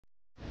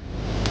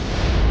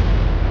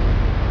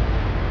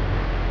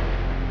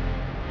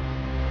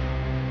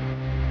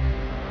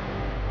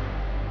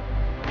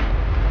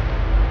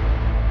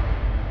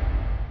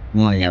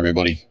Morning,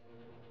 everybody.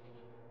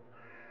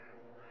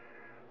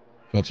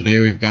 So today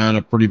we've got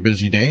a pretty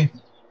busy day.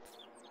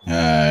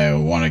 I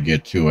want to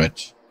get to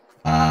it.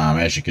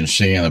 As you can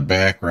see in the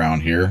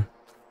background here,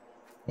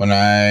 when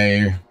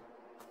I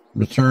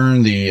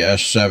returned the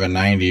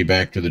S790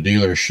 back to the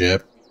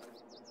dealership,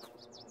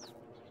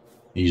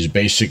 he's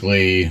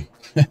basically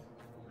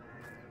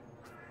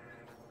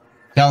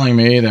telling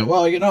me that,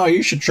 well,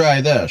 you should try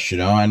this.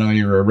 I know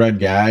you're a red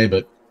guy,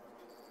 but,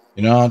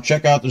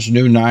 check out this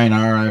new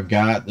 9R I've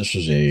got. This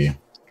is a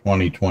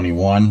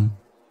 2021.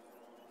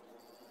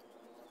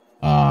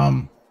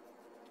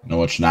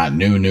 No, it's not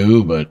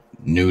new, but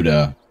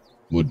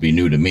would be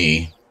new to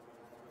me.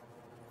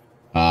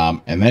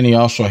 And then he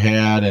also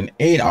had an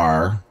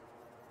 8R,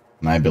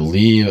 and I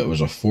believe it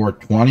was a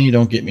 420.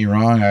 Don't get me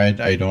wrong.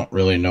 I don't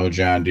really know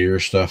John Deere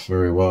stuff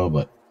very well,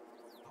 but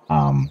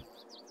wanted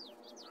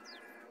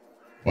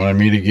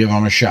me to give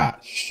him a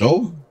shot.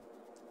 So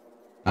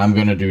I'm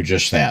going to do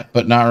just that,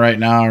 but not right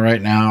now.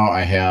 Right now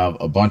I have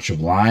a bunch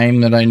of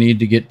lime that I need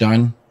to get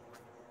done.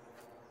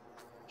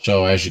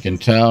 So as you can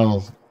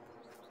tell,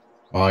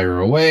 while you're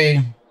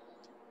away,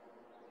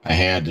 I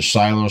had the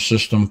silo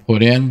system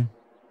put in.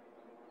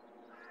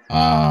 We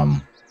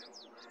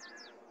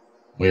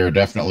are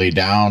definitely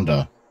down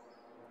to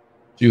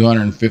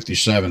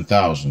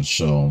 257,000,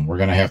 so we're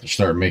going to have to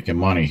start making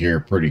money here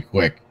pretty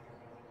quick.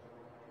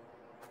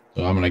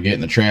 So I'm going to get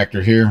in the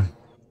tractor here,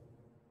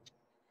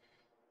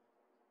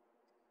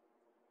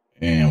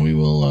 and we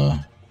will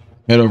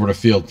head over to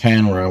field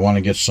 10 where I want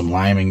to get some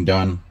liming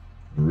done.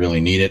 I really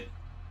need it.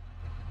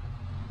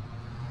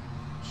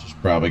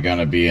 Probably going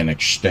to be an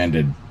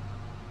extended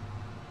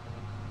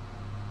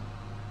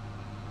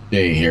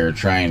day here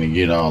trying to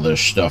get all this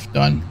stuff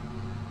done.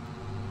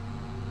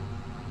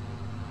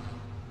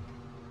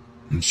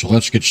 And so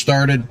let's get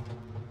started.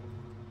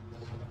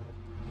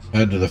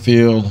 Head to the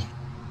field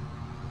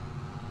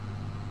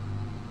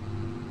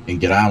and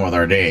get on with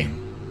our day.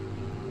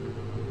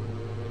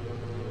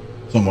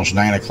 It's almost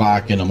 9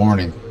 o'clock in the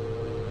morning.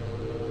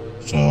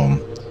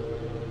 So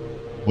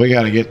we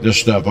got to get this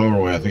stuff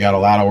over with. We got a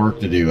lot of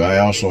work to do. I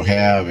also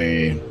have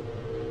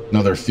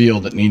another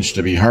field that needs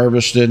to be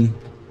harvested.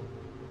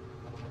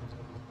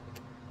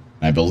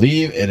 I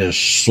believe it is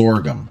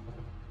sorghum.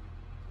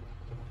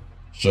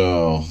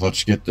 So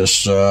let's get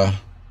this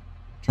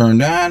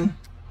turned on.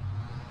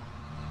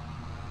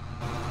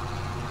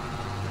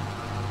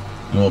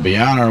 And we'll be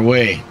on our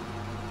way.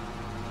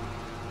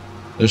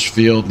 This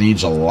field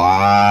needs a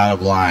lot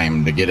of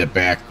lime to get it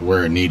back to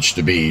where it needs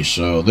to be,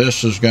 so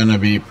this is going to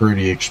be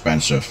pretty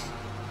expensive.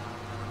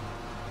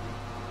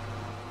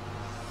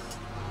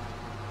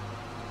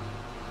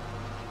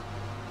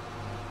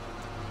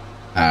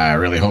 I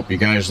really hope you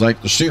guys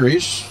like the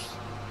series.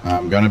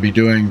 I'm going to be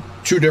doing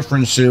 2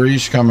 different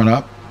series coming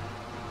up.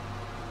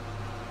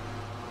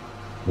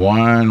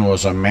 One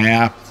was a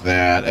map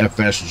that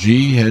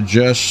FSG had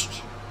just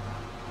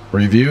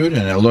reviewed,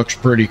 and it looks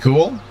pretty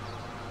cool.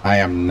 I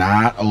am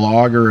not a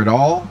logger at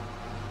all.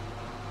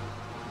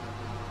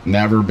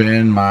 Never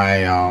been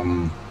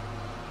my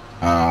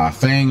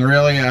thing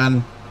really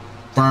on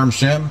Farm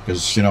Sim,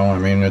 because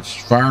it's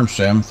Farm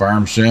Sim.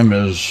 Farm Sim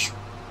is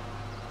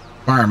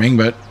farming,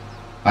 but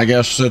I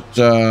guess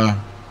that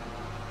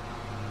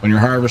when you're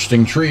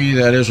harvesting tree,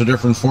 that is a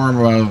different form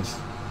of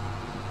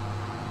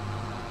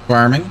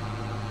farming.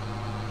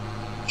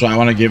 So I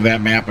want to give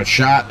that map a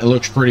shot. It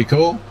looks pretty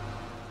cool.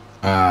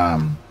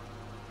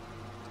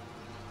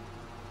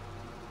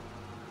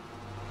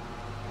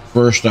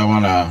 First, I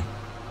want to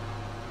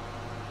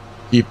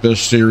keep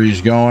this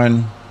series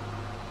going.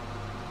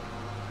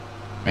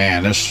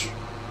 Man, this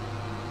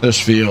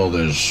field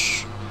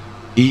is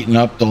eating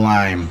up the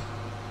lime.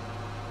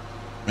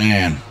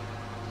 Man,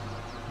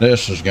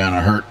 this is going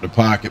to hurt the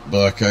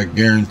pocketbook. I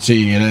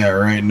guarantee you that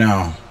right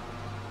now.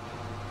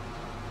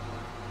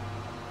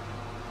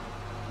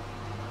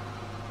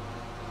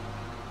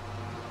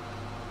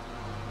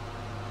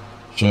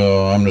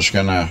 So I'm just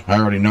I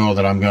already know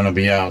that I'm going to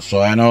be out.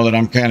 So I know that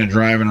I'm kind of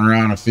driving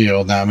around a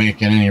field, not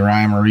making any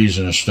rhyme or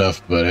reason and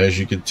stuff. But as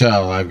you can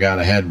tell, I've got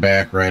to head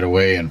back right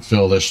away and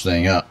fill this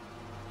thing up.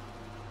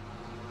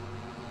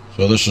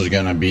 So this is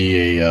going to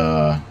be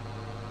a...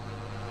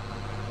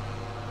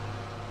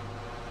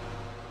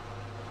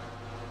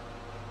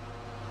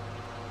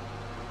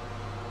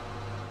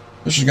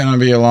 this is going to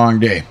be a long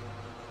day.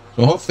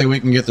 So hopefully we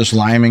can get this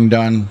liming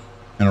done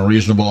in a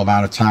reasonable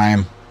amount of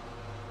time.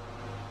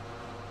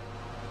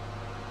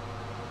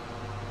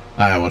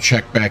 I will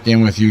check back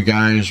in with you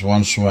guys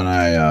when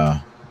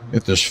I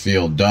get this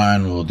field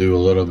done. We'll do a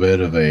little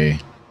bit of a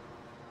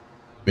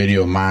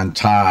video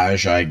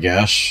montage, I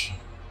guess.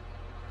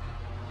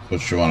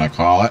 That's what you want to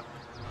call it.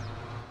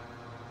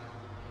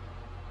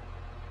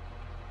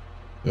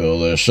 Fill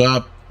this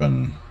up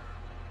and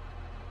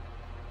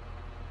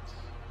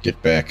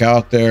get back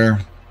out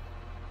there.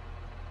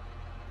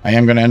 I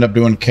am going to end up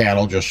doing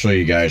cattle, just so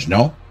you guys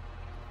know.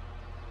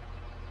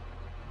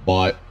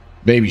 But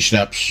baby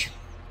steps.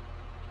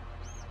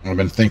 I've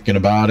been thinking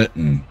about it,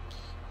 and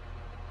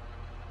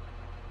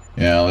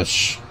yeah,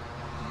 let's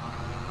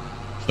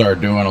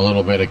start doing a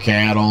little bit of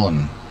cattle,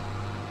 and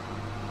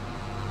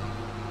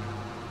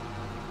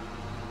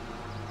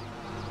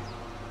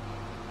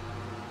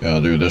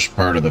I'll do this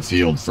part of the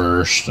field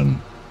first, and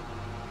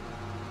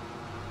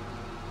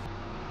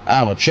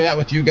I will chat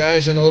with you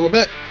guys in a little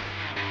bit.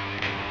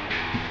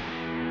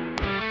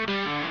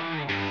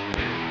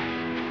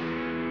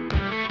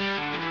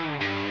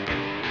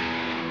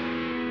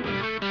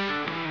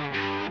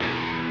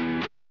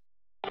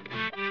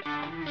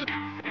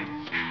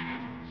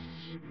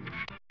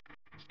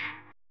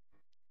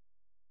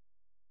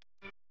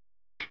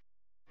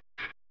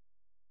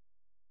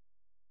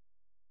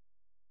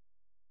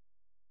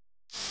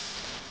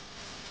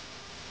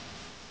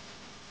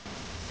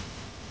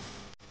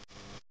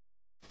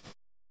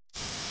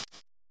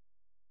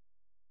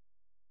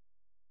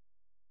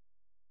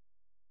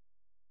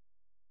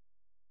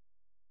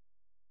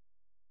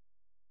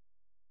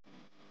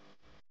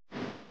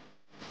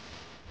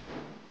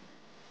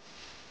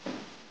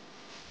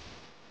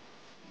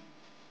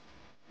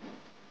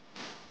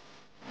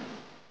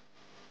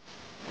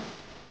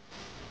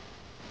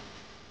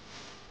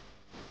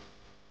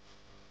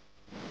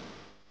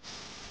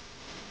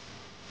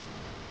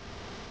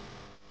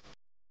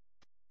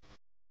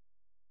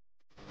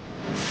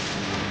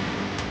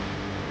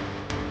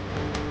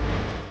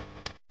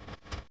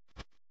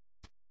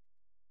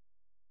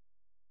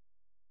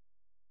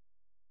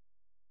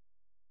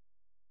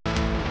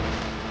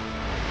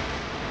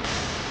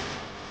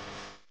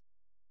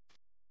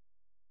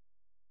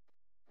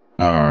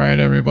 All right,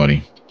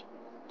 everybody.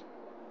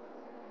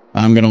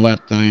 I'm going to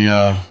let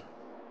the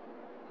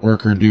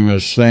worker do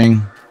his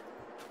thing.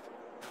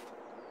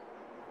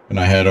 And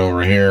I head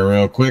over here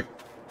real quick.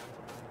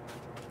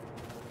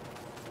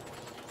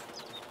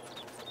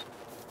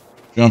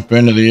 Jump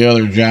into the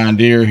other John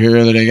Deere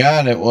here that I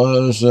got. It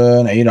was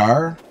an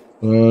 8R.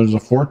 It was a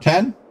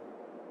 410.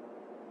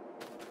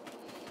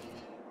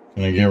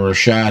 Gonna give her a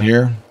shot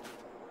here.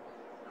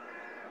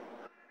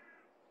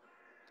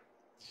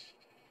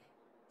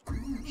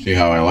 See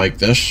how I like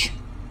this.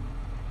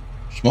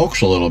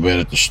 Smokes a little bit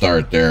at the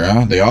start there,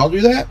 huh? They all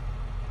do that?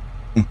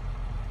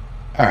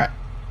 Alright.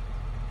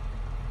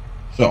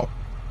 So,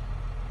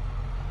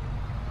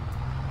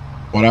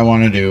 what I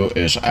want to do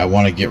is I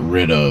want to get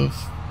rid of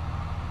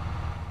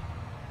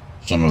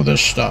some of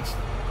this stuff.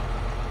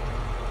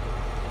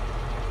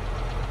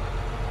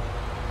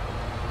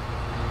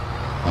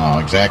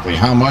 Exactly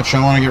how much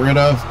I want to get rid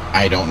of,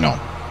 I don't know.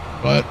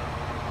 But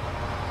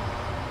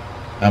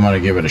I'm going to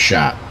give it a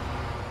shot.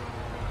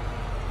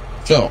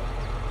 So,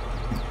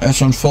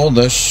 let's unfold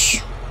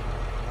this.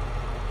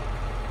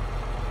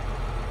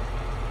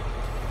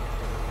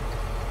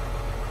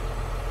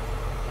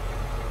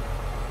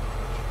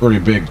 Pretty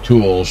big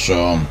tool,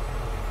 so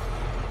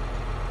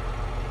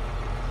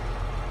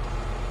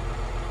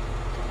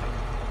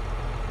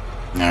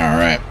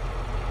alright.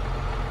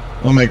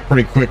 We'll make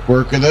pretty quick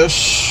work of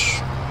this.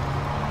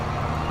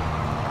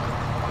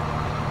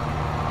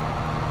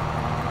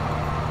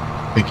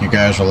 Take you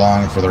guys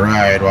along for the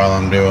ride while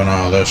I'm doing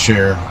all this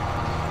here.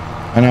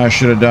 I know I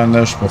should have done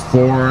this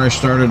before I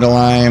started the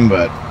lime,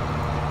 but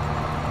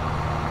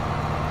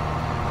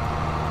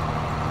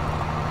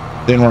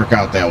didn't work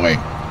out that way.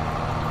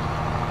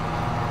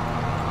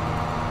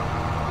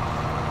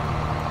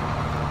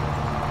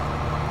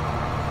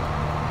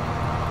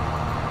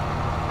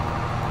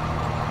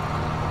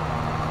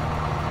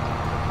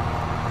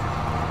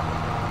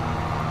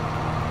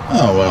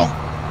 Oh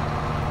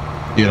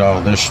well. Get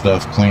all this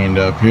stuff cleaned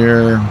up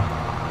here.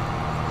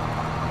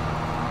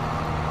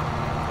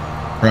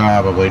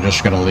 Probably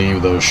just going to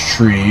leave those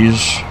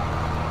trees.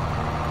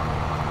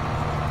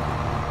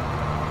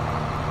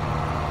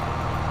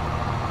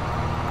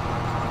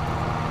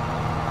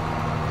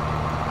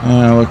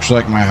 Looks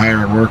like my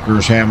hired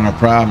worker's having a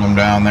problem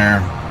down there.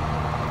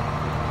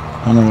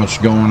 I don't know what's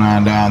going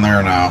on down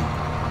there now.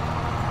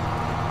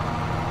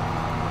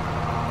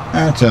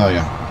 I tell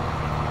you.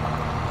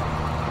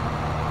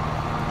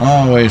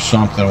 Always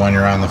something when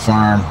you're on the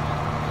farm.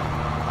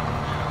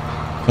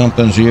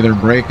 Something's either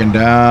breaking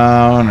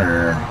down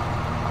or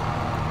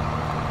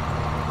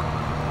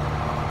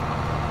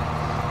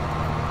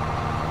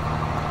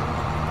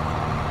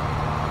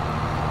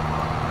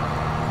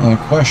well, the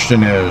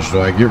question is,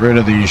 do I get rid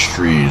of these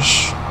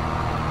trees?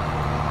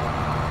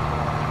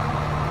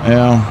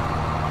 Well,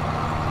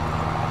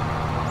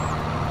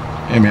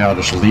 maybe I'll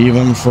just leave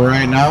them for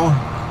right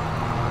now.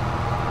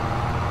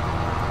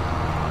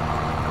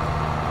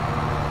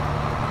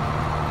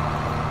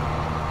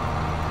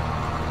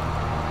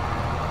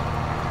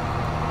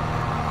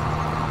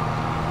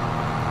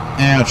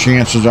 Yeah,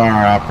 chances are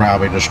I'll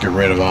probably just get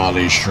rid of all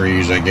these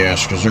trees, I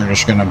guess, because they're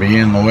just going to be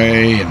in the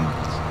way. And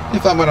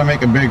if I'm going to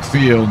make a big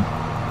field,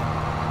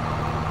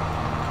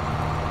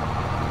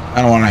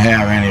 I don't want to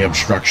have any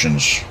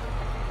obstructions.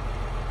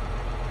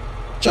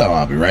 So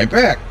I'll be right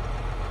back.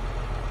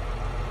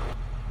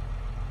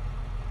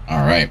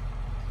 All right.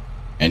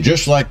 And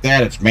just like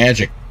that, it's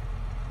magic.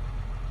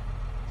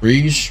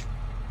 Trees,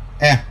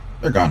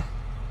 they're gone.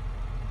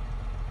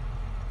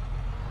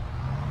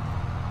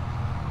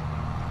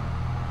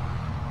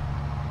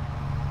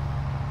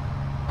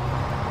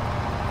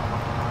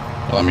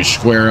 Let me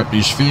square up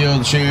these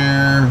fields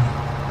here.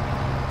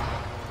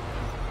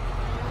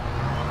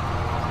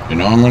 You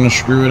know I'm going to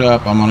screw it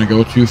up. I'm going to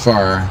go too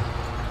far.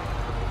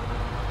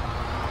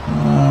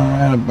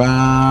 Alright,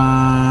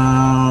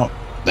 about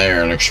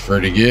there. Looks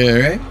pretty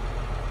good, right?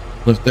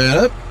 Lift that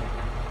up.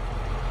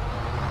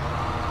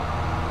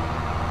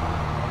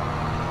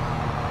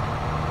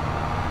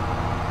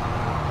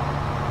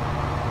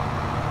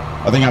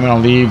 I think I'm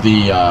going to leave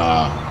the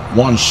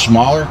one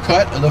smaller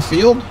cut of the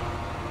field.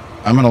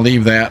 I'm going to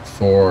leave that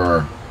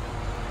for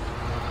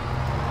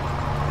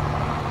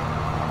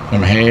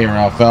some hay or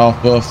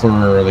alfalfa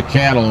for the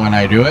cattle when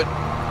I do it.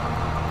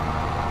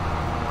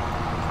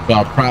 So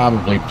I'll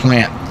probably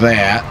plant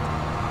that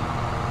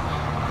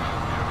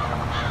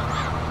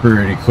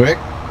pretty quick.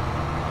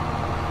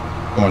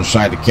 Go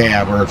inside the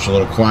cab where it's a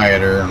little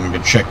quieter. I'm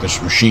going to check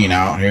this machine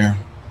out here.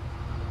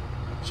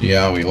 See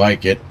how we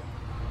like it.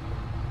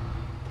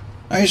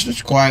 Nice,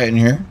 it's quiet in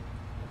here.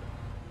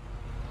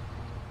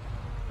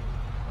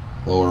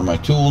 Lower my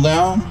tool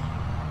down.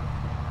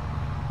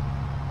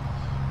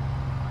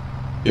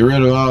 Get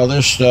rid of all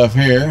this stuff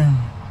here.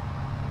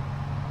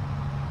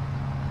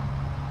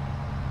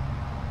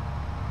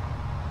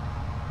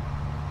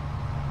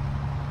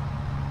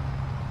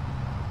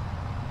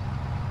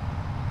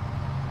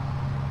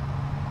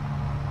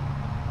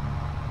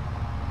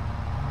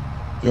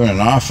 Doing an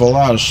awful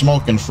lot of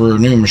smoking for a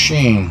new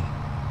machine.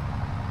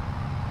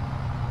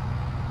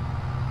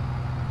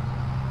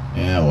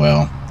 Yeah,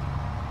 well,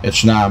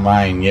 it's not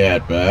mine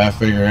yet, but I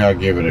figure I'll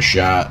give it a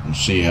shot and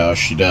see how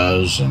she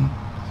does and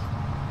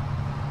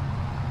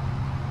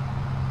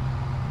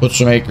put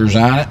some acres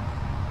on it.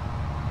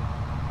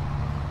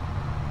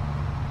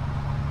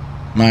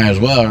 Might as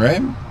well,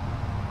 right?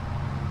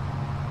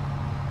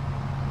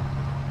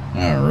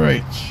 All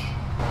right.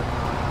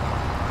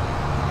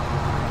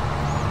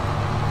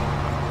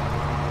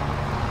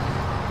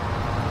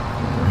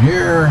 Over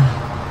here.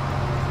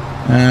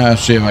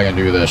 Let's see if I can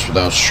do this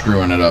without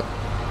screwing it up.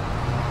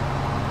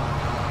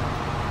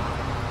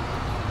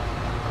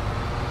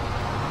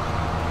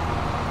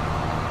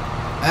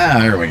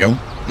 There we go.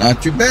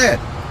 Not too bad.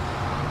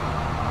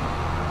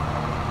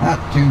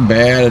 Not too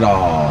bad at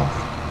all.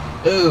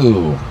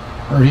 Ooh,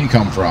 where'd he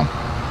come from?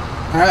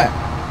 Alright.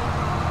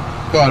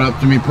 Caught up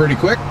to me pretty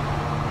quick.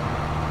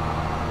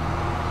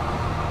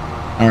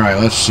 Alright,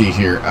 let's see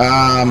here.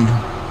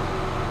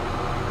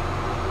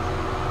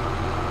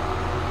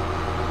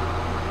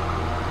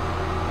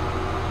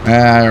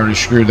 I already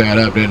screwed that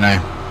up, didn't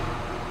I?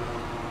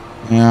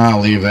 Yeah, I'll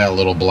leave that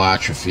little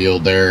blotch of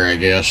field there, I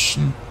guess.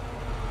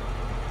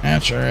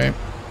 That's alright.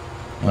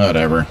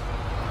 Whatever.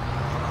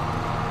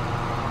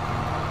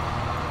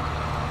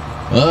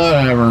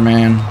 Whatever,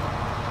 man.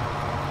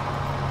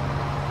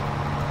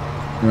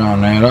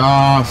 Round that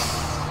off.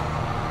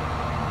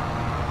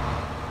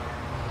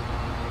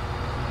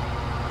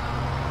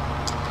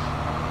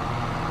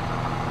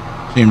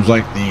 Seems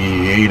like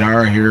the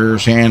 8R here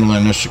is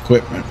handling this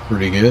equipment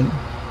pretty good.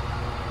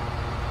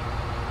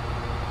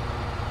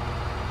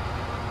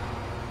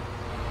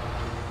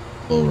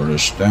 Lower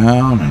this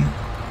down and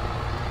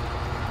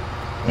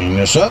clean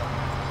this up.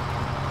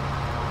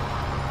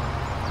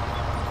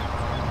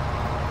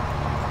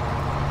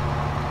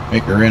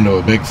 Make her into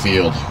a big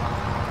field.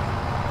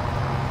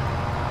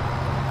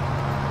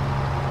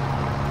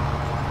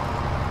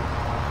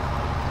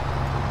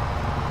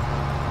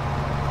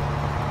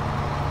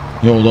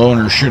 The old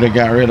owner should have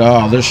got rid of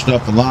all this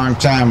stuff a long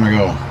time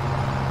ago.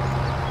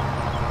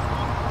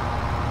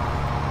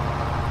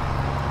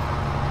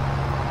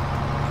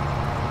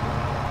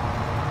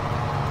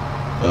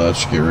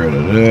 Let's get rid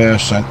of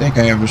this. I think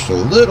I have just a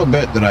little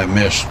bit that I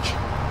missed.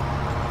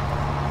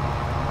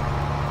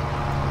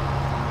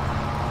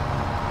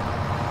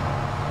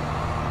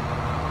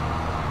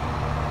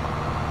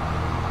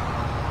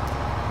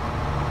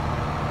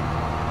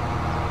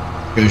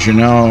 Because you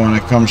know, when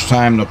it comes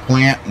time to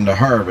plant and to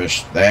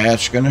harvest,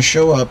 that's going to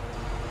show up.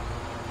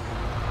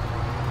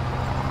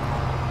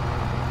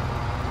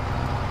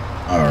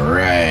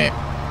 Alright.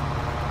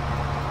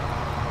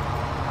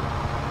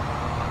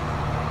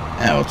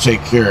 That will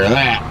take care of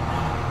that.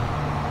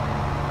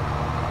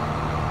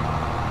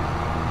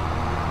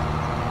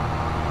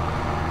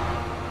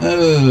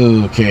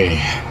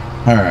 Okay.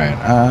 Alright.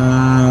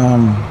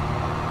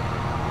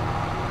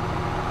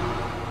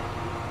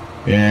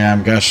 Yeah,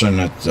 I'm guessing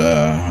that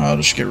I'll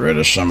just get rid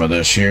of some of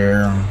this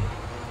here.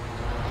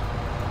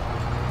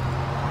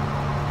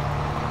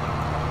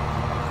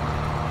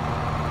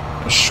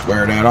 Just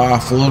square that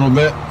off a little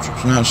bit so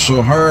it's not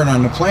so hard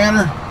on the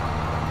planter.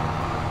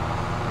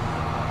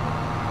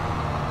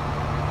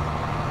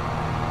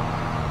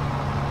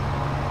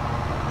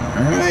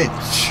 Alright.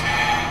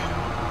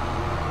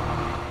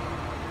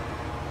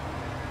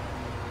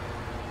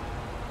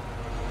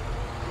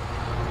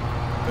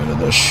 Bit of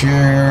this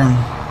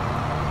here.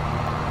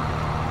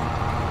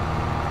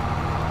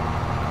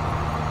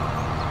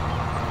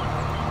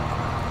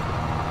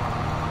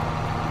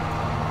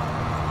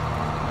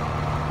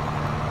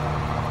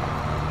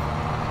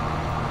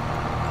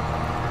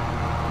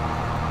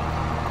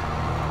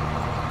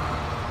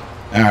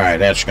 Alright,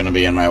 that's going to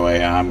be in my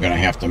way. I'm going to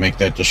have to make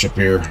that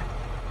disappear.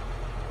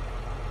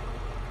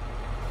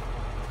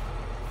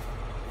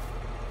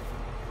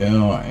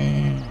 Go,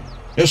 and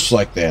just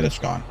like that, it's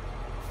gone.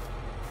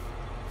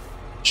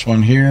 This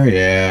one here,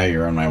 yeah,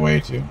 you're on my way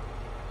too.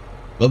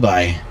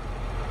 Bye-bye.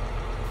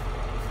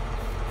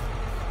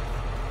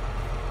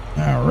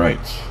 Alright.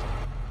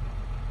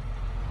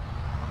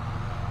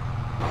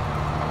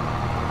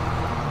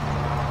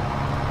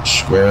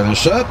 Square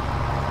this up,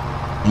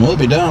 and we'll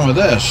be done with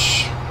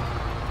this.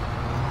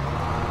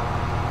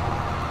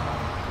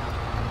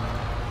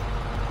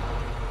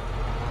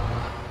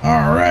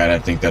 Alright, I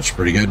think that's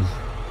pretty good.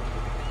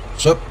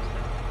 What's up?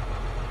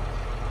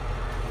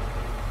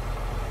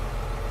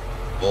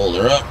 Hold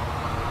her up.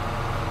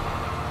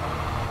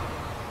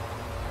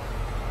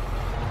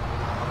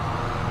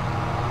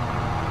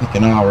 I think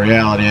in all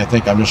reality, I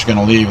think I'm just going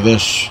to leave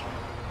this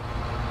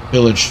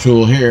village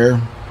tool here.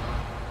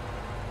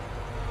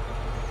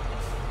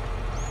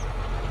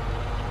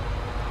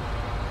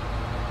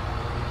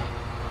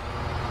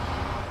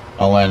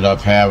 I'll end up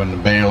having the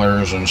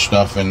balers and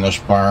stuff in this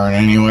barn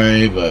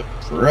anyway, but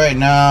for right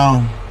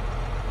now,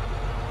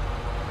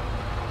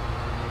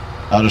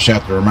 I'll just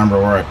have to remember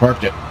where I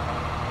parked it.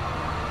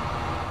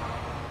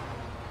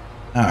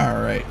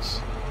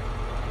 Alright.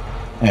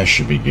 That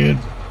should be good.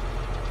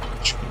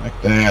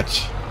 Disconnect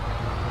that.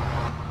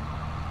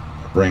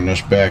 Bring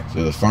this back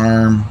to the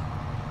farm.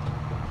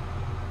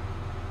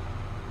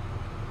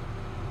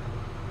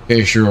 In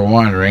case you were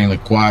wondering, the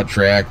quad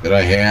track that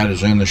I had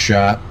is in the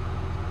shop.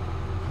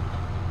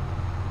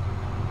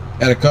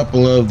 Had a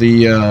couple of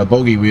the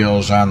bogey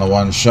wheels on the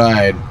one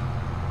side.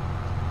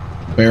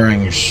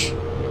 Bearings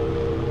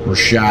were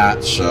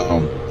shot, so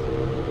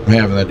I'm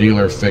having the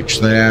dealer fix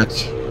that.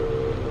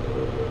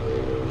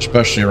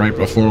 Especially right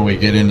before we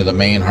get into the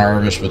main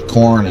harvest with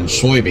corn and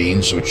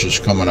soybeans, which is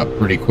coming up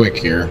pretty quick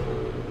here.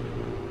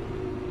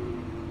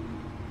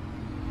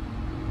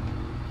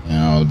 You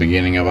know, the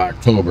beginning of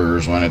October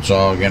is when it's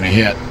all going to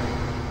hit.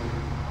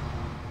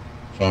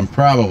 So I'm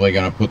probably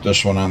going to put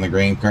this one on the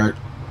grain cart.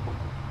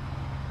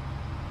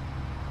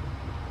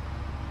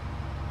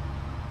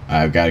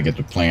 I've got to get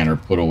the planter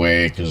put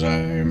away because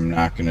I'm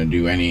not going to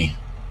do anything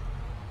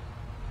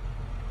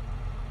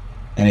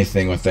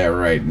with that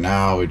right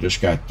now. We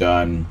just got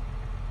done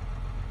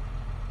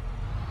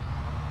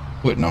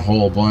putting a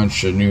whole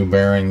bunch of new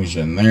bearings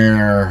in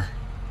there.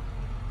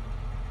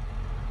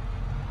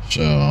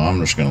 So I'm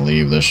just going to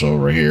leave this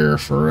over here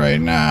for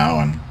right now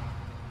and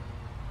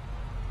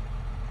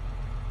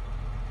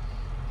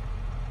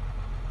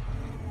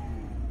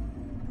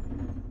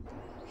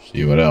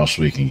see what else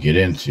we can get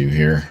into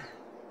here.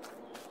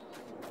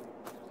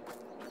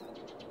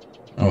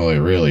 Oh, they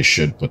really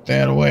should put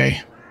that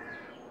away.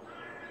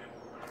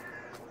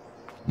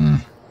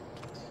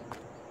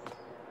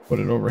 Put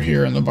it over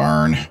here in the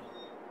barn.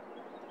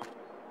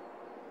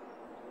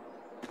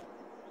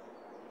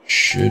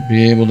 Should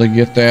be able to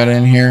get that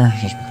in here.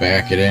 Just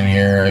back it in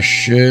here. I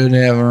should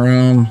have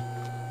room.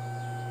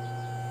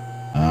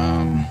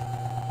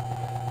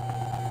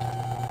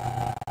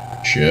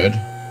 Should.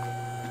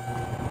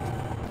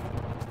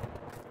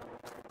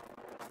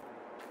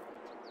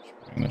 Let's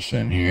bring this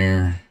in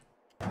here.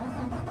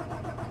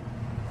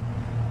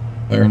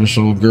 Fire this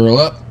old girl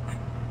up.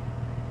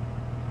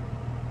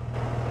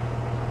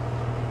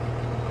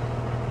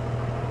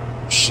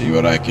 See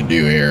what I can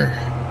do here.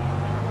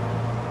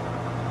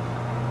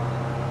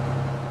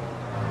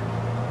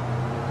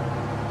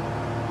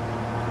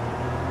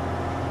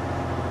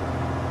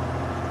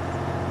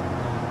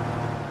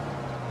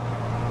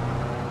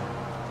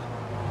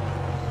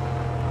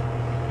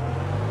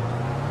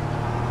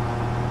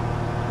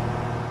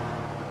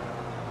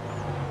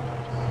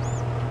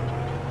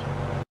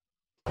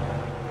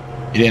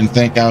 You didn't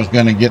think I was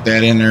going to get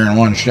that in there in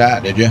one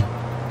shot, did you?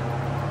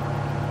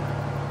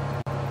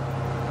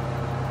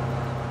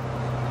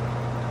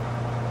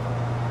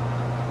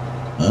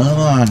 Come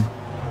on.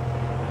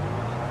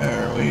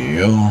 There we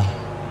go.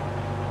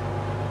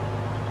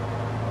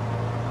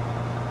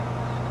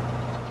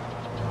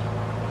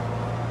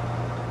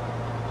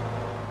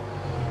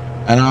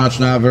 I know it's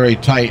not very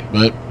tight,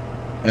 but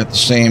at the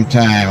same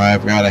time,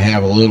 I've got to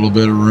have a little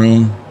bit of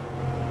room.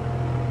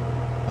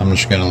 I'm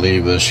just going to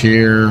leave this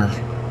here.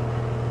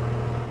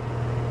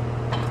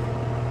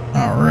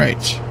 All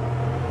right.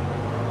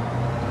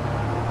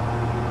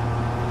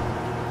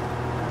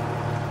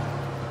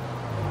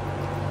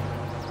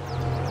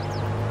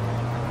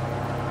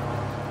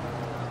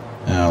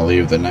 I'll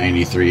leave the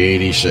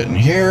 9380 sitting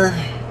here.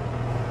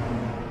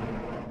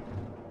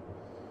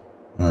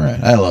 All right.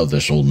 I love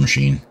this old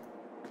machine.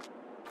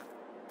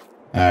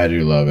 I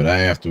do love it, I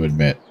have to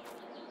admit.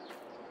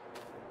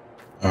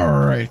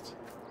 All right.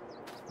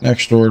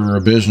 Next order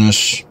of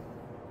business.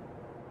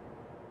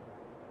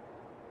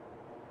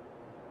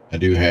 I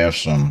do have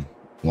some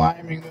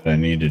liming that I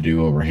need to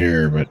do over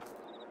here, but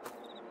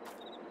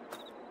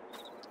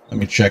let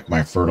me check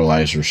my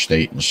fertilizer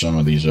state in some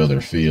of these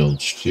other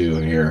fields too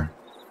here.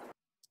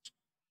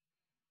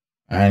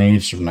 I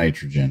need some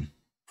nitrogen.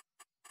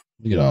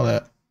 Look at all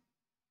that.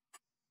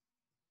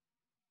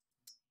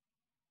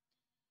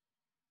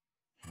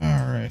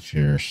 right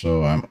here.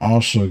 So I'm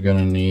also going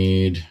to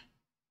need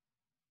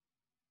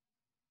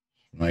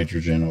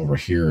nitrogen over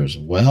here as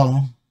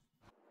well.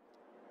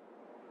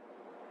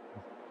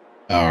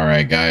 All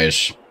right,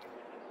 guys.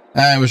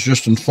 I was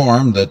just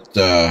informed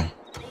that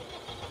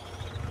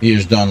he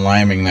is done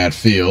liming that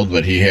field,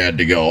 but he had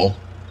to go.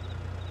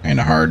 Kind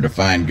of hard to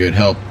find good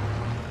help.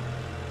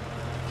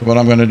 So what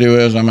I'm going to do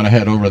is I'm going to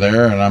head over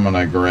there and I'm going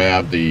to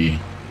grab the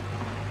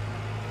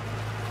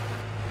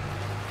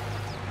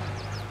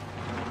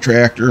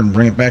tractor and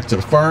bring it back to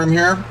the farm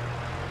here.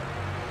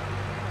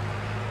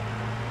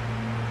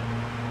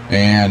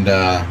 And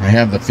I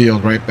have the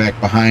field right back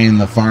behind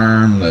the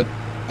farm that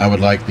I would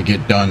like to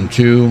get done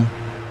too.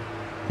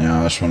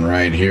 Now this one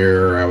right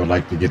here, I would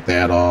like to get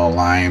that all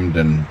limed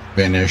and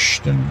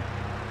finished, and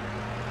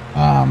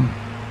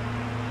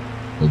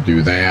we'll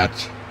do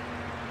that.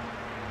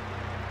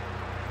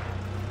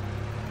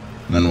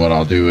 And then what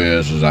I'll do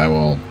is I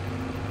will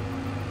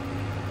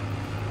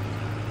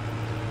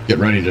get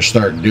ready to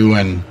start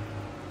doing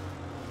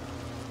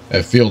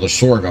a field of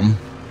sorghum.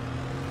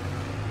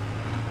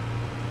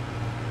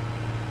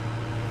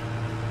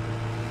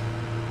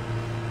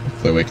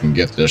 Hopefully we can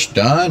get this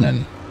done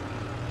and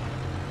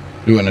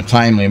do it in a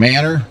timely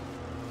manner.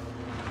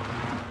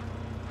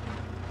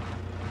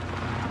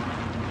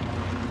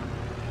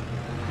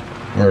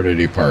 Where did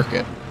he park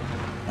it?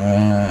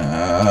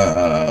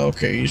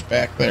 Okay, he's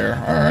back there.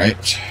 All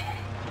right.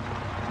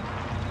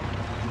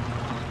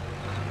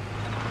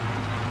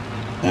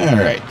 All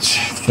right.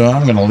 So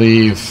I'm going to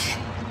leave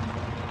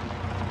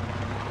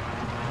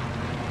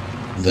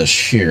this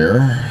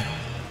here.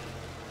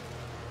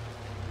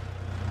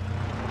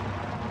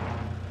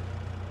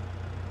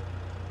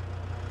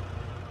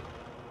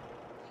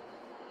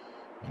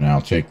 And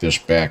I'll take this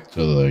back to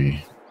the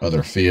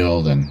other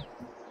field and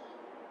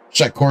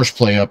set course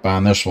play up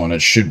on this one.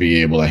 It should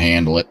be able to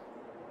handle it.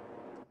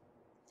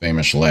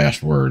 Famous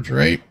last words,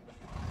 right?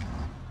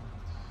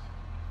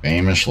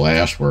 Famous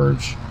last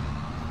words.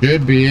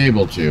 Should be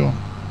able to.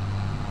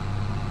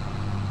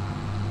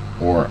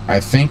 Or I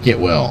think it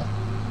will.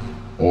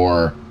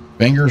 Or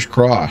fingers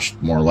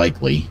crossed, more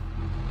likely.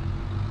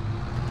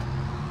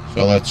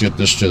 So let's get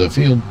this to the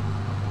field.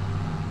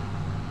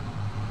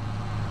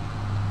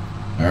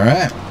 All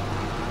right.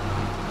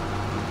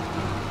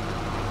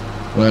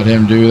 Let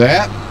him do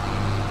that.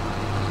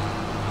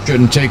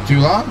 Shouldn't take too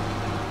long.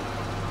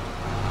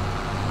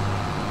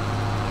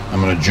 I'm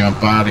going to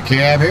jump out of the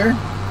cab here.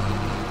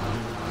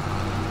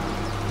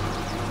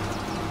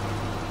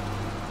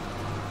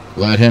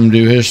 Let him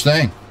do his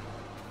thing.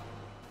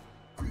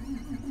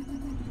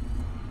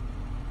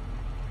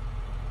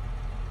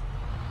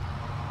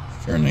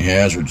 Turn the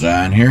hazards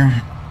on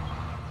here.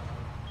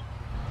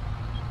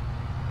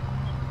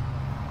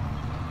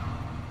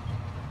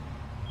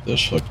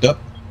 This hooked up.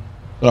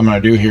 What I'm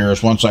going to do here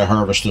is once I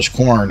harvest this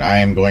corn, I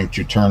am going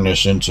to turn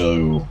this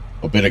into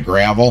a bit of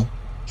gravel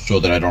so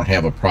that I don't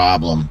have a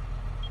problem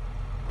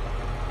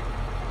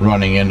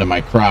running into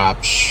my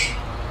crops.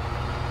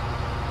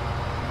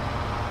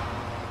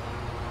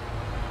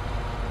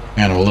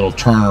 Kind of a little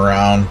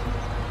turnaround.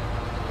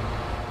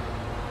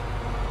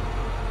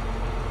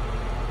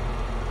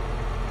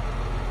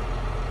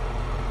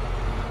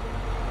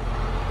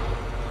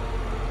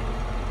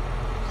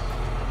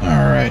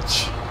 All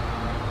right.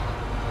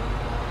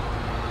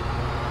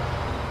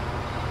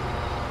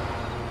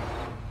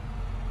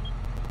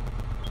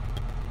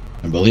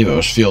 I believe it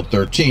was field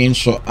 13,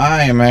 so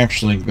I am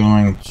actually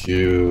going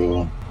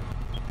to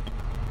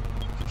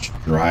just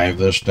drive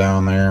this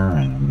down there,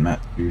 and I'm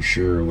not too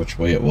sure which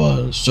way it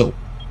was. So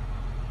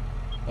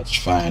let's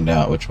find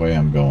out which way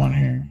I'm going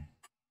here.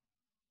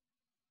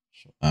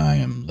 So I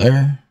am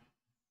there.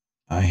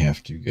 I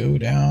have to go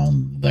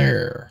down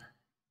there.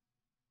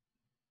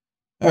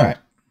 All right.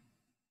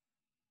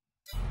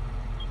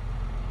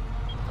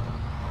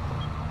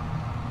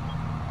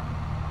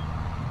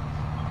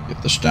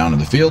 Get this down to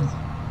the field.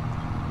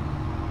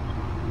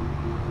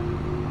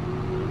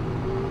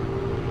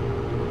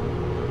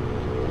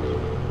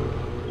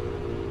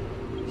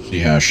 See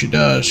how she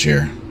does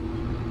here.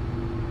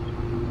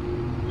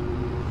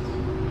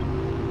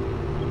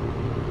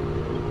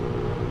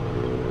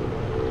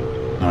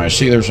 Now I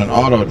see there's an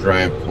auto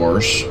drive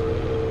course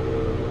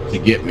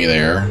to get me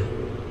there.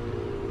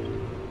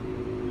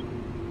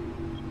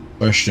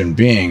 Question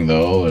being,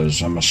 though,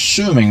 is I'm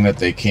assuming that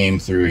they came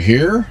through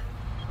here.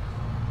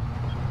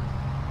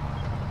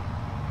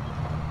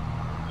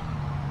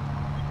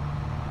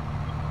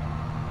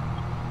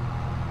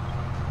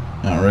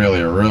 Not really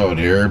a road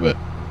here, but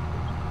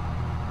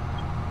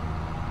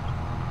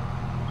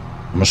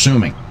I'm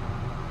assuming.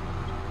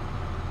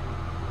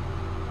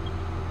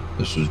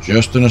 This is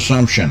just an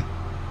assumption.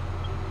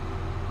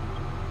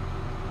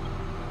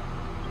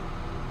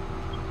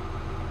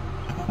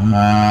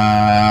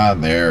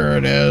 There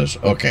it is.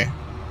 Okay.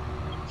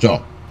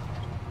 So,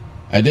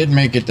 I did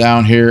make it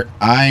down here.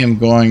 I am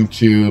going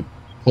to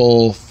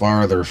pull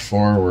farther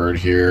forward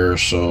here,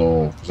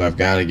 so, because I've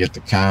got to get the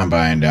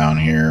combine down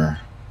here.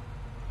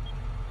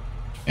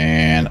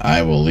 And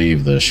I will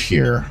leave this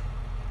here.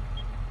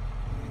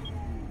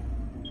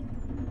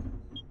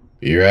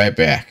 Be right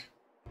back.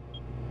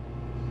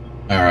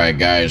 Alright,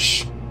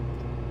 guys.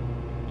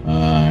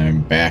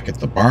 I'm back at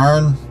the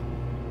barn.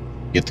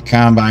 Get the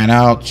combine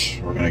out.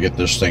 We're going to get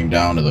this thing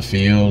down to the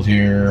field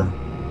here.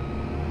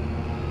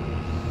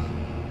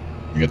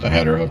 Get the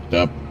header hooked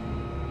up.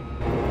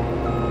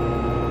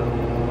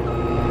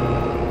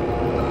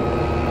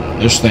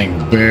 This thing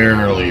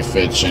barely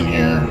fits in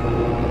here.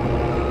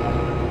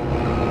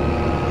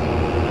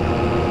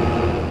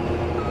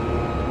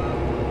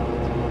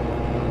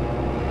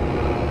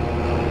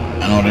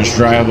 I know this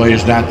driveway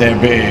is not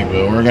that big,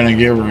 but we're going to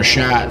give her a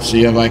shot,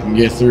 see if I can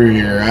get through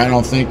here. I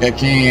don't think I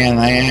can.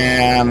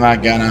 I'm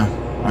not gonna.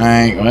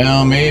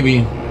 Well,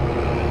 maybe.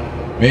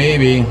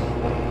 Maybe.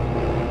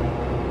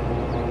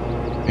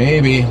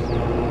 Maybe.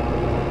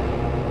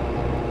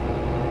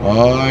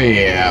 Oh,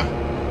 yeah.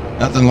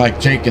 Nothing like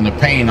taking the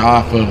paint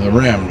off of the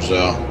rims,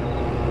 though.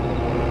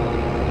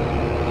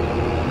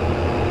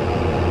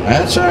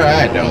 That's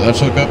alright, though.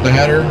 Let's hook up the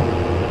header.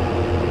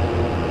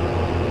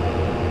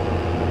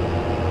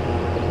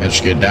 Let's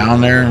get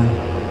down there.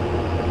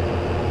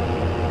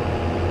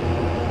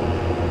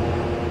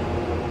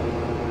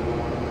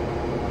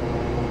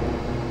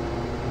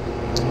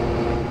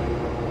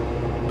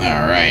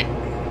 Alright.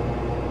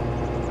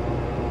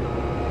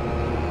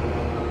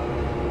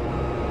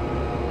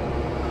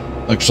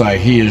 Looks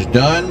like he is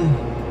done.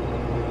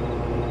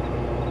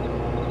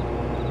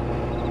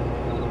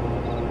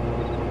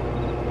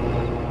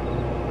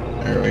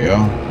 There we go.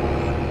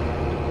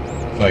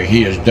 Looks like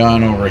he is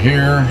done over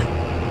here.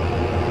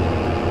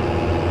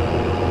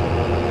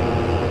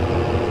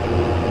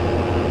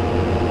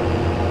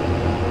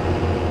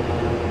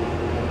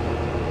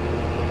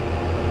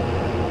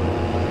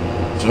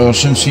 So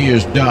since he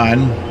is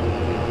done,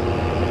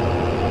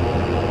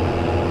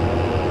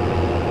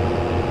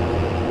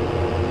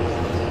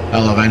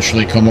 I'll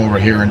eventually come over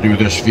here and do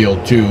this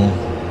field too.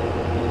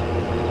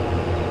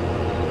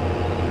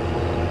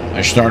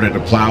 I started to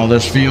plow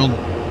this field.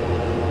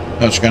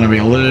 That's going to be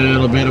a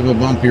little bit of a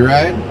bumpy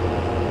ride.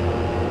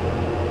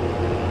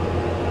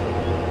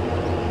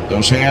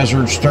 Those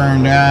hazards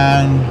turned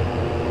on.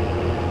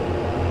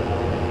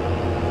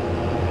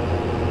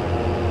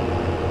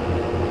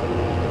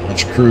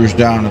 Let's cruise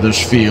down to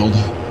this field.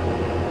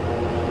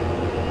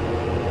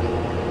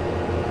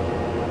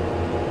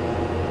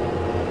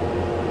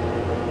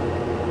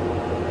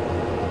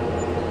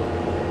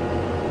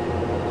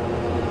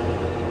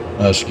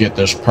 Let's get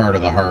this part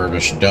of the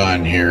harvest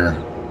done here.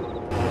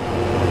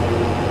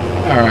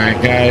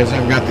 Alright guys,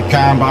 I've got the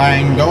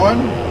combine going.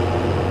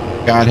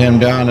 Got him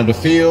down to the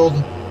field.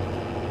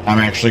 I'm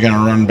actually going to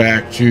run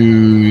back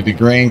to the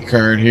grain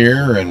cart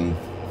here and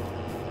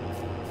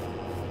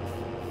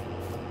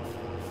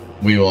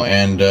we will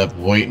end up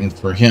waiting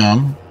for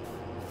him.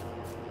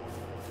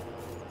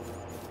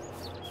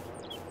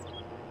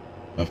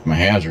 Left my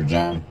hazards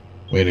on.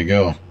 Way to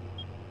go.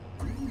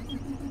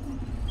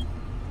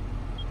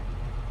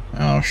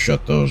 I'll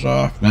shut those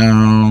off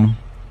now.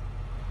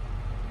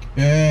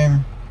 Okay.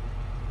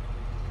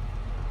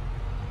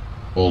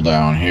 Pull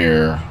down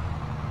here.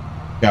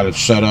 Got it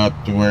set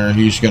up to where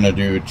he's going to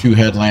do 2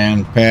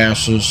 headland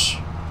passes.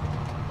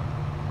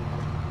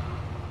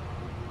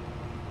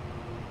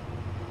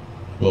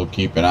 We'll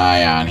keep an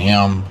eye on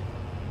him.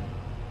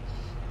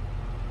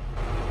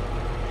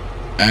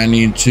 I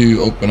need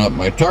to open up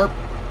my tarp.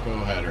 Go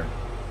header.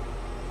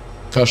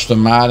 Custom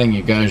modding,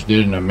 you guys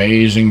did an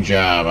amazing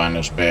job on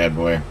this bad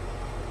boy.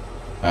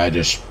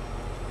 It's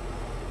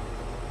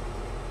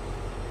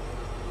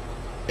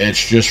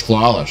just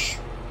flawless.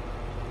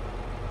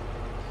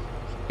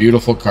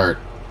 Beautiful cart.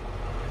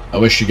 I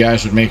wish you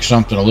guys would make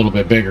something a little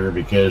bit bigger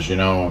because, you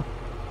know,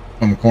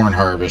 come corn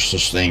harvest,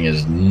 this thing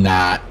is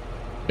not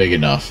big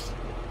enough.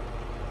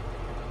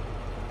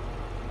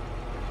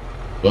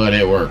 But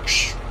it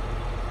works.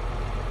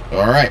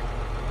 Alright.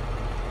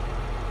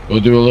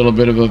 We'll do a little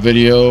bit of a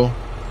video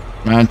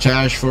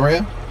montage for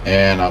you,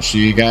 and I'll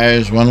see you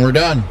guys when we're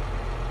done.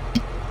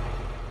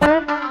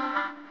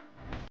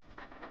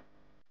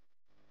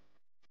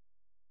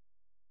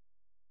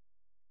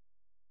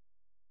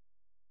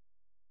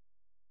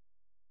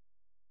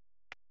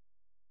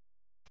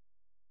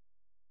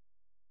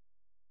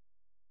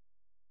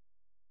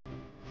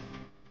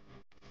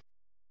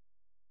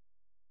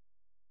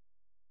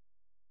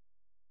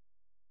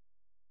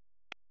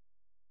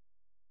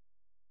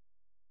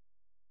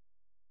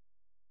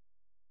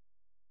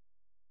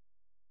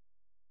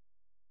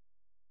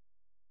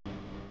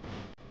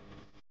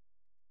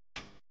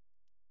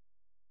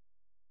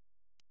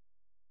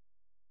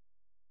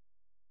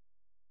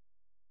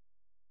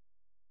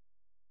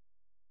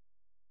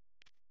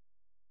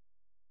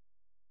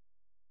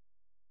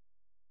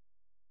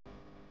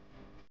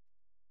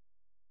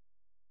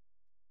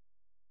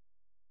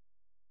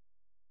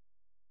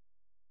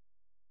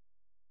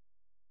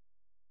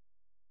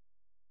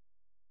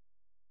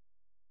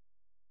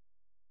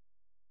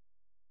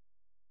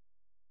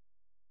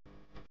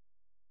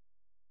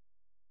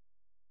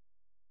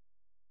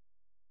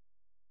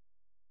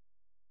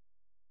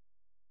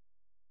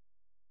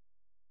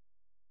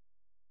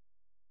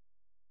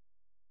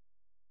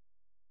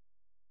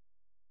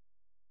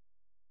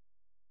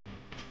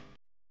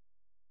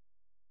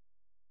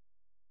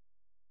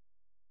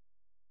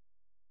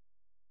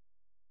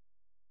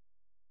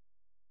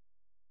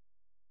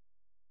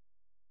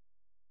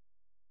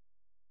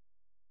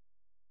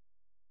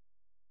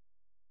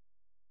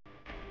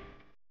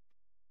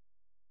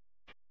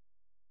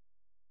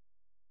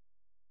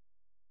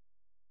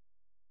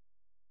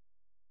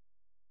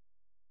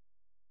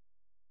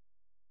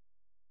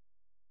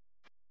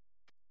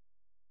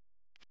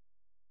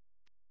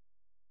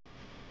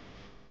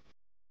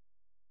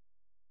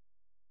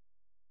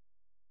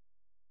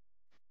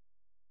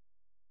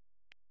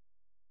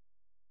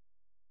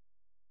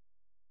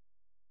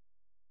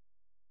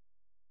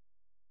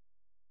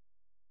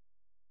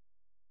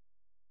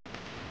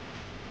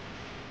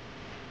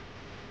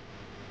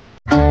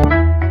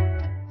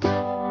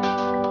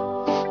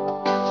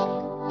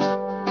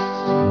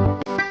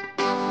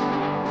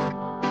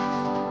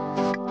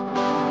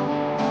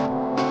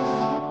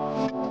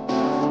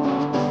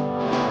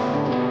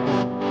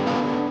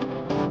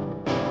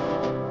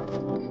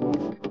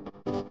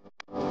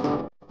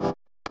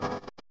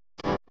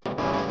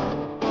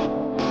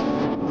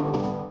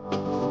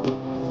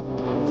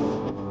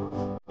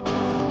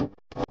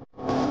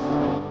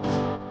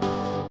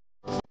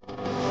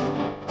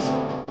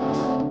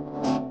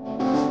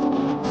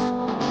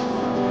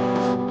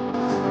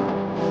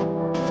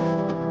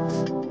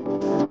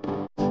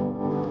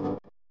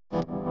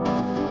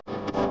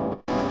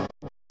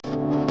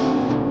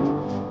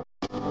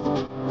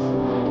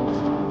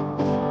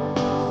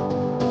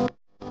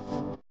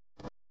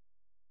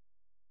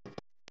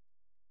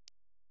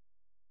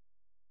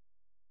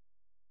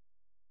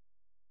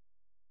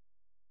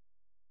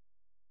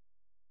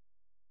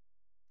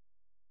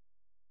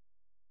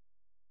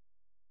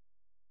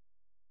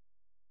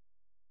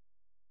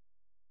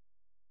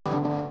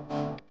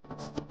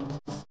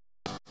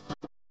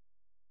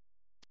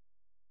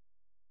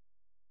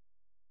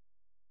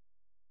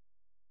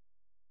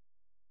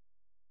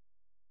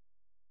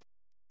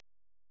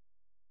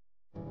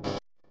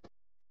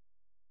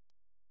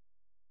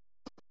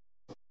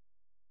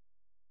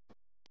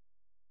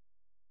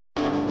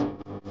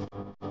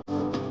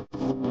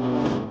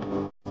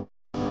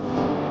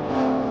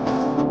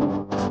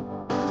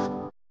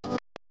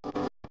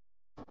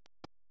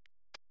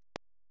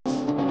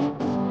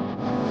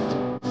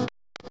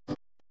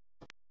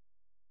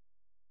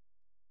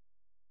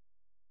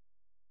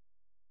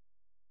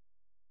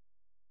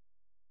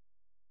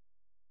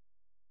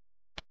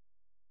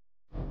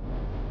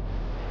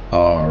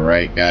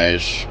 Alright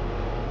guys,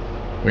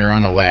 we're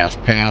on the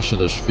last pass of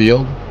this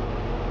field.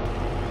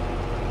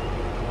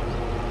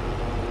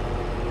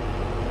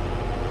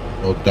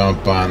 We'll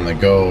dump on the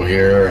go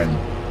here and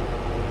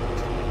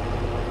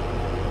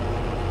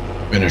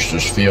finish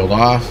this field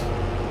off.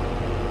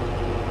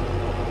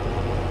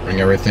 Bring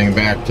everything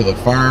back to the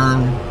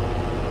farm.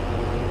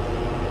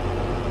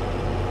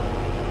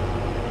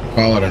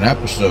 Call it an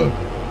episode.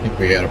 I think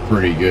we had a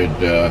pretty good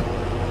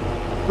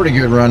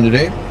run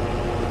today.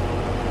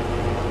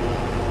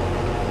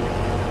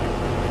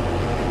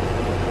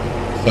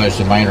 Besides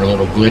some minor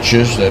little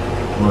glitches that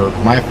were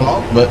my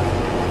fault, but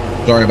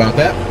sorry about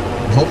that.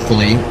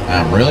 Hopefully,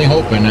 I'm really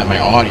hoping that my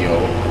audio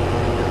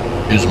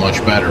is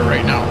much better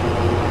right now.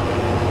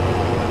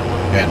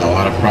 Had a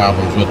lot of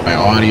problems with my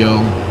audio.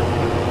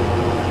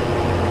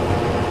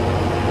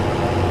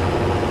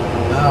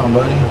 Now,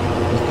 buddy,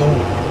 let's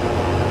go.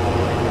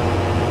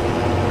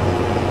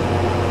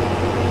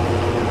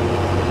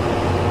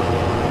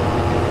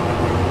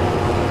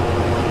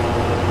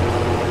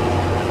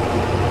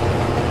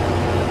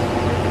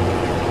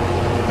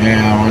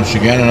 And once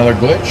again, another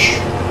glitch.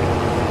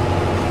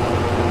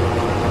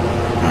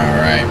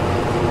 Alright.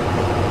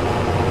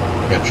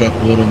 Catch up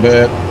a little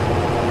bit.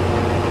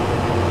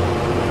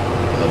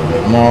 A little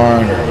bit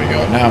more. There we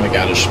go. Now we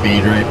got a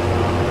speed rate.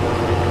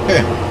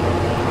 Okay.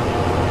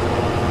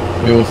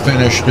 We will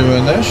finish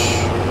doing this.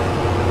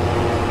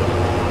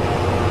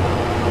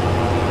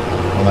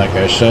 And like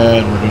I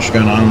said, we're just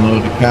going to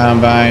unload the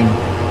combine.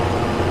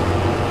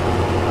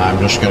 I'm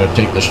just going to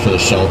take this to the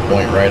sell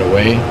point right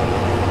away.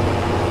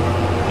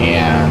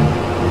 And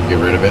get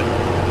rid of it.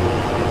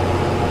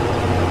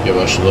 Give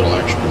us a little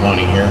extra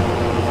money here.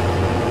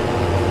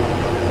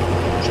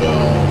 So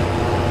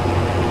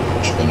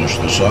let's finish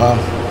this off.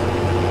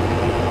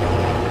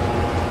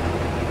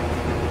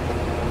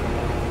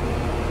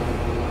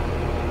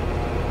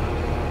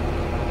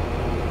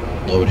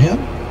 Load him.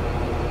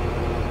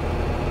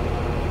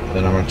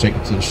 Then I'm going to take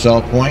it to the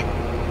sell point,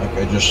 like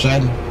I just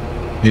said.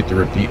 Hate to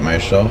repeat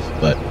myself,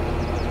 but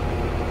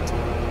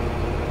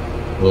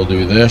we'll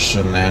do this,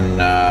 and then,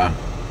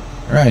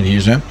 alright,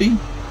 he's empty.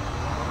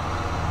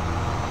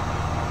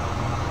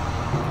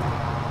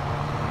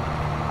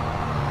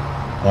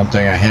 One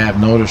thing I have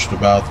noticed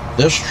about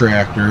this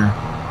tractor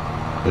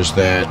is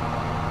that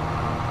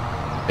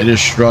it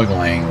is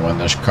struggling when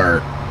this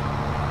cart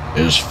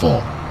is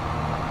full.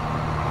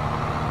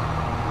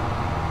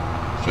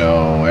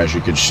 So, as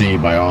you can see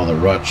by all the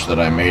ruts that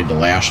I made the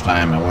last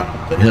time I went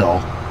up the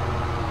hill,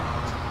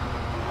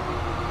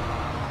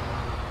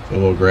 so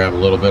we'll grab a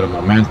little bit of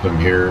momentum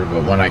here,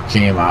 but when I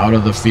came out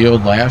of the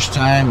field last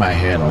time, I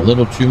had a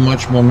little too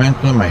much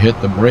momentum. I hit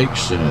the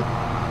brakes and it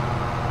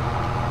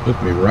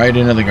took me right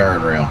into the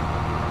guardrail.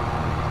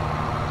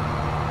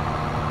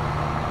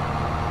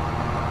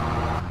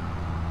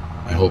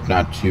 I hope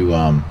not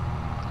to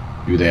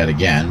do that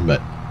again, but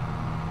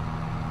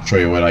I'll show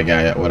you what I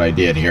got, what I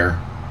did here.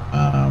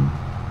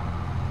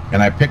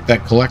 And I picked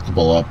that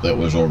collectible up that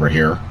was over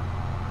here,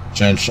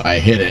 since I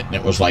hit it and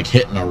it was like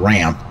hitting a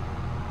ramp.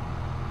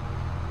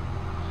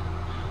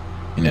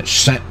 And it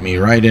sent me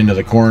right into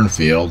the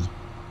cornfield.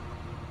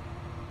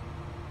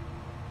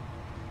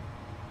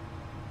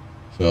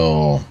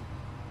 So,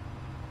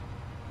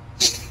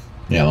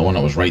 yeah, the one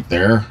that was right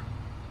there.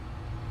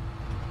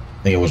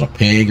 I think it was a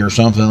pig or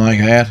something like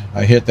that.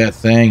 I hit that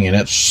thing and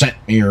it sent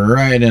me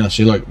right in.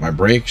 See, look, my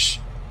brakes.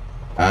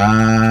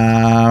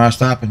 I'm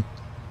stopping.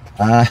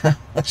 I'm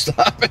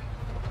stopping.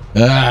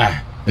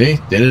 See,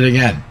 did it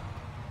again.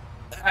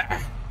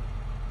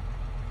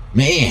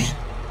 Man.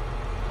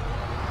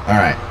 All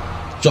right.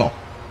 So,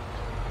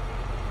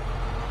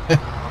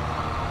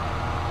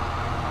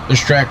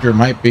 this tractor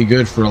might be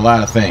good for a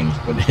lot of things,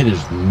 but it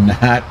is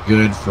not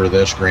good for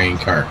this grain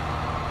cart.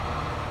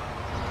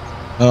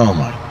 Oh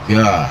my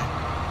God.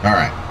 All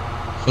right.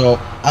 So,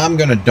 I'm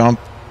going to dump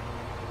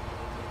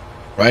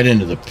right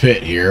into the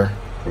pit here,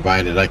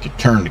 provided I could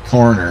turn the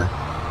corner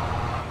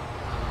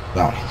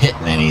without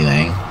hitting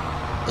anything.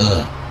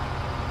 Ugh.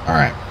 All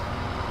right.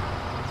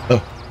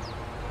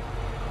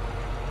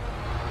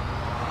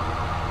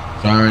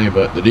 Sorry,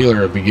 but the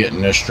dealer will be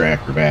getting this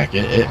tractor back.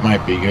 It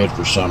might be good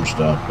for some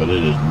stuff, but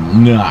it is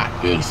not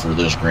good for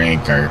this grain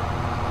cart.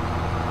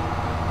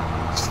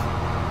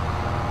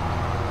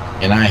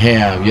 And I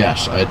have,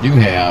 yes, I do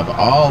have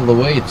all the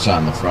weights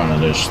on the front of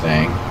this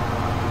thing.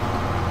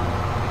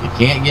 You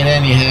can't get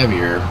any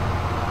heavier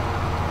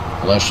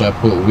unless I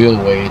put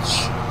wheel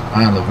weights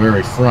on the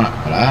very front,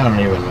 but I don't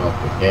even know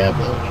if we have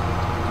those.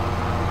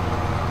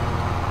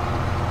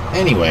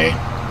 Anyway,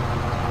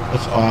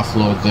 let's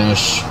offload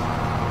this.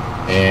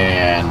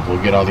 And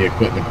we'll get all the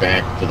equipment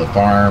back to the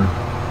farm,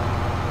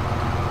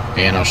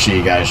 and I'll see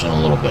you guys in a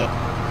little bit.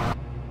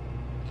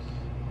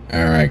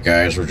 Alright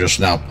guys, we're just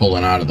now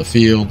pulling out of the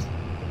field.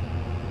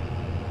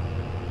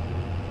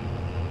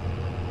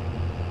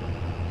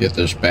 Get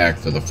this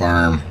back to the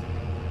farm.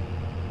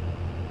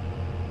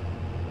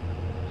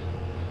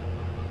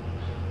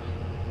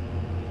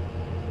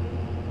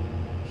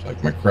 Looks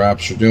like my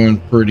crops are doing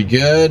pretty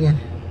good.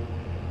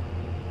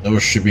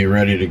 Those should be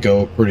ready to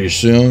go pretty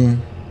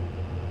soon.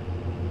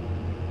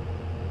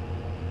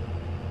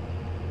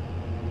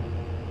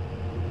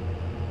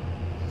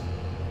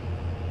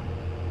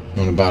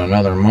 In about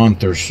another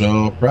month or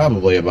so,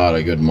 probably about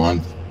a good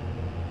month,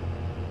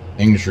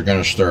 things are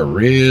going to start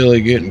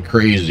really getting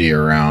crazy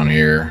around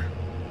here.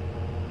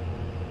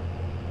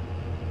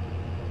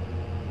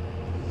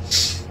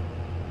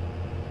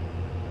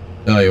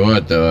 Tell you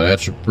what, though,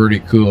 that's a pretty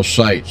cool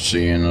sight,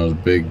 seeing those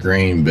big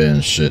grain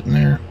bins sitting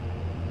there.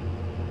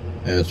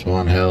 That's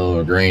one hell of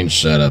a grain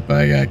setup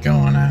I got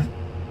going on.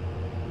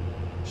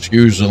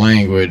 Excuse the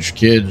language,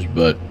 kids,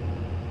 but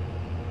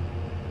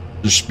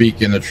just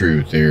speaking the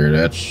truth here,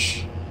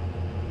 that's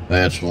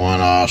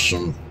one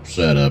awesome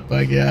setup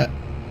I got.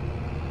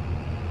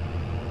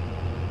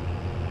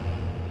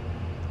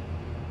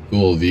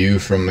 Cool view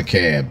from the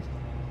cab.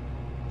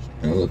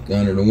 I'll look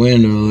under the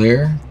window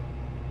there.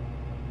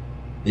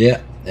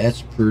 Yeah,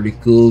 that's a pretty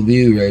cool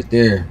view right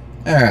there.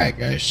 Alright,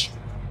 guys.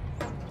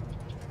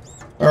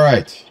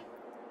 Alright.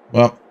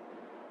 Well,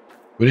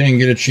 we didn't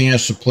get a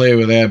chance to play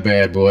with that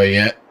bad boy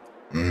yet.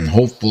 And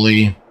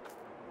hopefully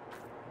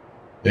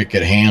it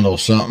could handle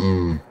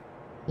something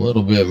a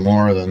little bit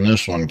more than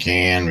this one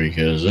can,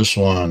 because this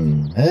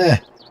one,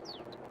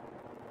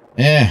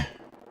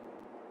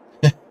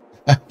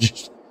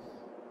 just,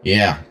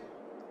 yeah,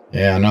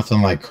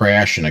 nothing like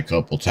crashing a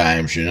couple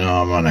times. You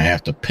know, I'm going to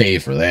have to pay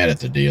for that at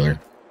the dealer.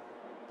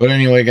 But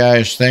anyway,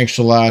 guys, thanks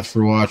a lot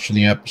for watching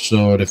the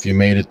episode. If you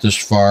made it this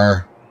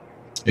far,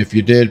 if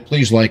you did,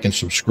 please like and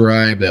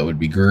subscribe. That would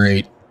be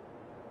great.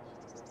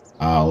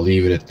 I'll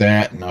leave it at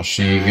that, and I'll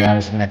see you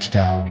guys next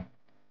time.